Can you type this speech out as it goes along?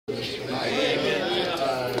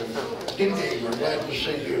tonight. Indeed, we're glad to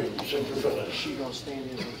see you, Sister Phyllis. She's going to stand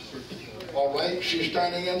in for her sister. All right, she's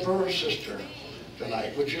standing in for her sister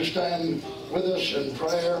tonight. Would you stand with us in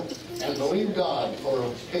prayer and believe God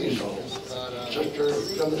for Hazel, Sister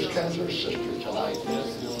Phyllis Kenzer's sister tonight?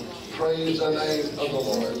 Praise the name of the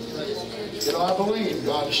Lord. You know, I believe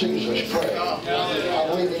God sees us pray. I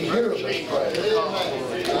believe He hears us pray.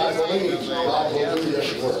 And I believe God will do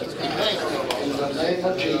this work. In the name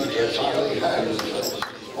of Jesus, I lay hands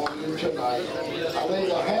on you tonight. I lay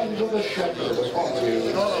the hands of the shepherd upon you.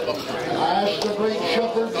 And I ask the great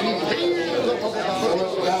shepherd Jesus to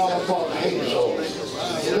look down upon Hazel.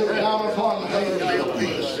 Look down upon Hazel,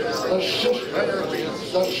 the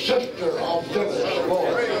sister of Phyllis,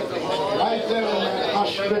 Lord. Right there in that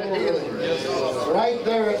hospital room. Right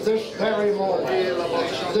there at this very moment.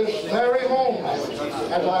 This very moment,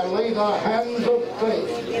 as I lay the hands of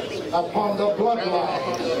faith upon the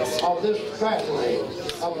bloodline of this family,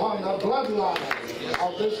 upon the bloodline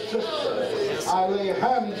of this sister, I lay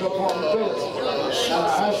hands upon Phyllis and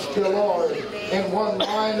I ask you, Lord, in one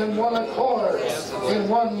mind and one accord, in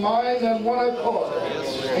one mind and one accord,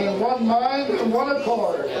 in one mind and one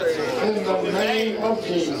accord, in the name of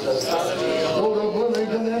Jesus. Go to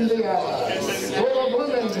Bloomington, Indiana. Go to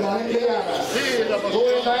Bloomington, Indiana. Go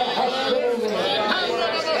in that hospital room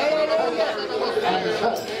and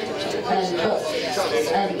touch, and touch,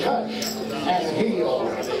 and touch, and heal,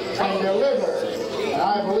 and deliver. And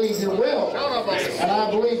I believe you will, and I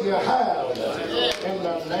believe you have. In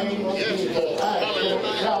the name of Jesus, ask and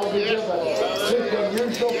it shall be given. Seek and you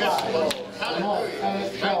shall find. Knock and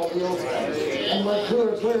it shall be opened. And when two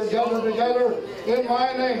or three are gathered together in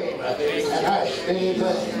my name, and ask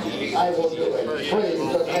anything, I will do it. Praise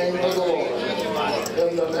the name of the Lord.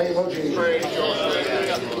 In the name of Jesus.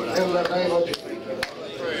 In the name of Jesus.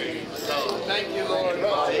 Thank you, Lord.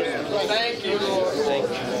 Thank you, Lord.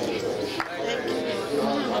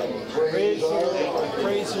 Praise our God.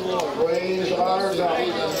 Praise the Lord. Praise our God.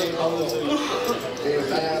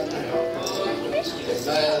 Amen.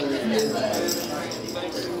 Amen. Amen.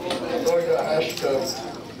 I'm going to ask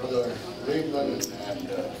Brother Liebman and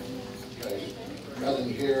brethren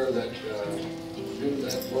here that do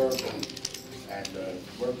that work and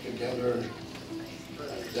work together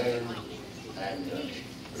there. And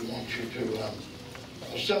we want you to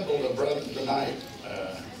assemble the brethren tonight.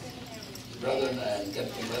 Brethren, and get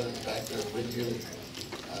the brethren back there with you.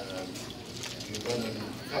 You brethren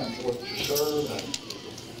come forth to serve,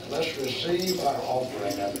 and let's receive our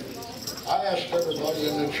offering. And I ask everybody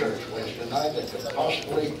in the church Wednesday night that could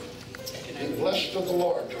possibly be blessed of the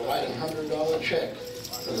Lord to write a $100 check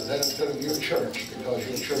for the benefit of your church, because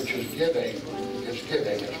your church is giving. It's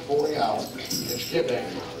giving. It's pouring out. It's giving.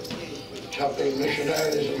 It's helping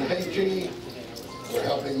missionaries in Haiti. We're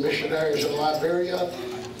helping missionaries in Liberia.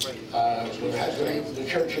 We're helping the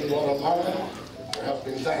church in Guatemala. We're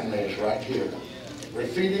helping families right here. We're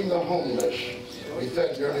feeding the homeless. We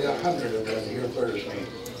fed nearly 100 of them here Thursday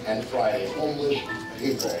and Friday. Homeless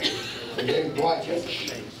people. We gave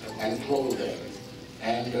blankets and clothing.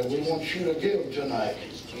 And we want you to give tonight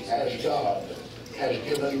as God has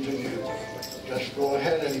given to you. Just go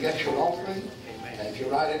ahead and get your offering. And if you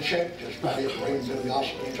write a check, just write it, bring it to the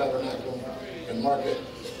Gospel Tabernacle and mark it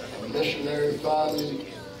a missionary fund.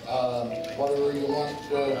 Whatever you want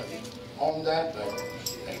on that.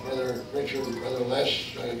 As Brother Richard and Brother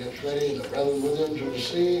Les gets ready, and the brethren with him to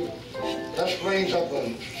receive, let's raise up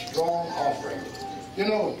a strong offering. You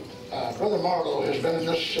know, Brother Marlow has been in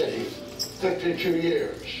this city 52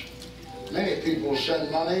 years. Many people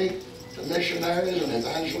send money to missionaries and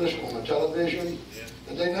evangelists on the television,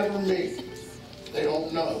 but they never meet. They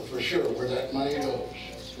don't know for sure where that money goes.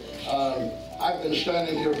 I've been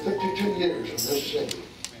standing here 52 years in this city.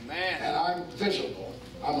 And I'm visible.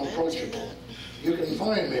 I'm approachable. You can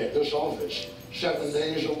find me at this office 7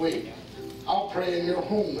 days a week. I'll pray in your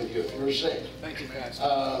home with you if you're sick. Thank you, Pastor.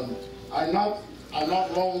 I'm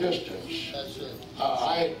not long distance.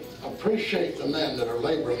 I appreciate the men that are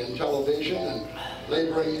laboring in television and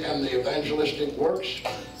laboring in the evangelistic works.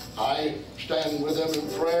 I stand with them in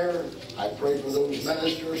prayer. I pray for those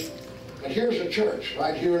ministers. But here's a church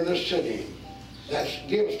right here in this city that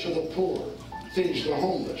gives to the poor, feeds the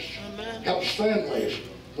homeless, helps families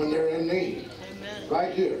when they're in need.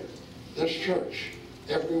 Right here, this church,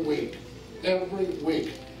 every week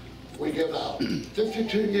we give out.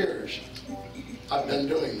 52 years I've been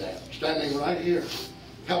doing that, standing right here,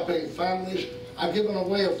 helping families. I've given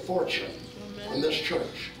away a fortune from this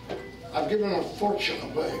church. I've given a fortune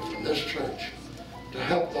away from this church to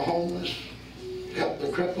help the homeless, to help the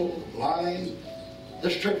crippled, blind.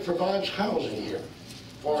 This church provides housing here.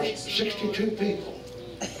 for 62 people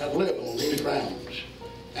that live on these grounds.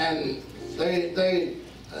 And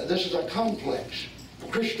this is a complex. A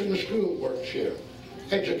Christian school works here,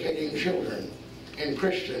 educating children in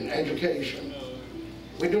Christian education.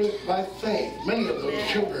 We do it by faith. Many of those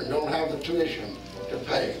children don't have the tuition to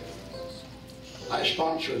pay. I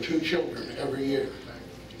sponsor 2 children every year.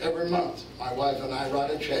 Every month, my wife and I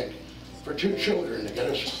write a check for 2 children to get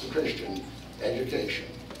us a Christian education.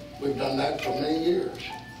 We've done that for many years.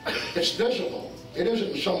 It's visible. It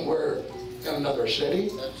isn't somewhere in another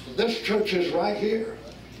city. This church is right here.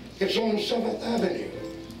 It's on 7th Avenue.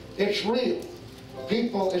 It's real.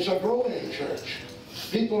 People, it's a growing church.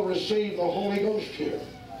 People receive the Holy Ghost here.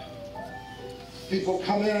 People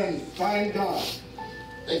come in and find God.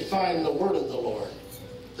 They find the word of the Lord.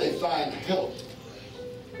 They find help.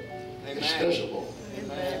 Amen. It's visible.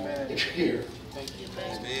 Amen. It's here.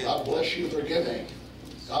 God bless you for giving.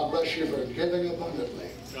 God bless you for giving abundantly.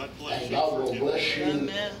 And God will bless you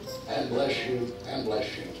and bless you and bless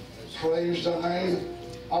you. Praise the name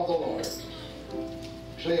of the Lord.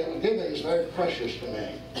 See, giving is very precious to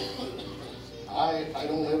me. I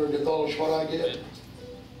don't ever divulge what I give,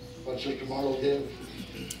 what Sister Marlow gives,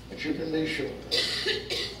 but you can be sure.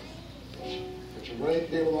 It's a great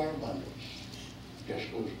deal of our abundance. It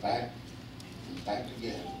just goes back and back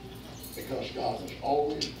again, because God has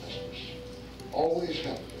always blessed us, always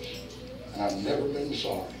helped us, and I've never been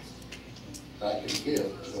sorry that I can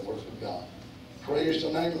give to the work of God. Praise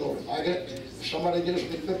the name of the Lord. If somebody gives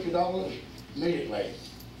me $50, immediately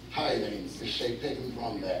tithing is taken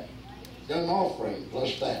from that. Then an offering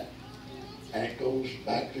plus that. And it goes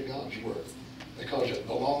back to God's word because it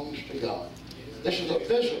belongs to God. This is a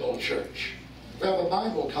physical church. We have a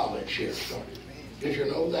Bible college here started. Did you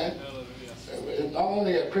know that? It's not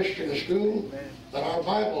only a Christian school, but our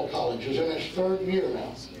Bible college is in its 3rd year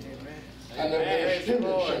now. And there have been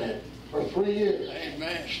students in it for 3 years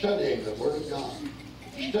studying the Word of God,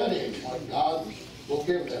 studying what God will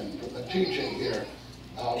give them from the teaching here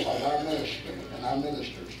of our ministry and our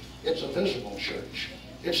ministers. It's a visible church.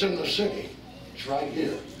 It's in the city. It's right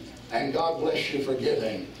here. And God bless you for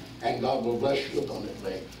giving, and God will bless you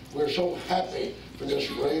abundantly. We're so happy for this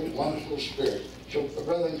great, wonderful spirit. So,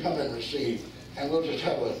 brethren, come and receive, and we'll just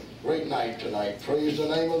have a great night tonight. Praise the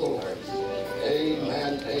name of the Lord.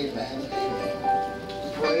 Amen, amen,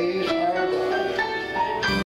 amen. Praise our God.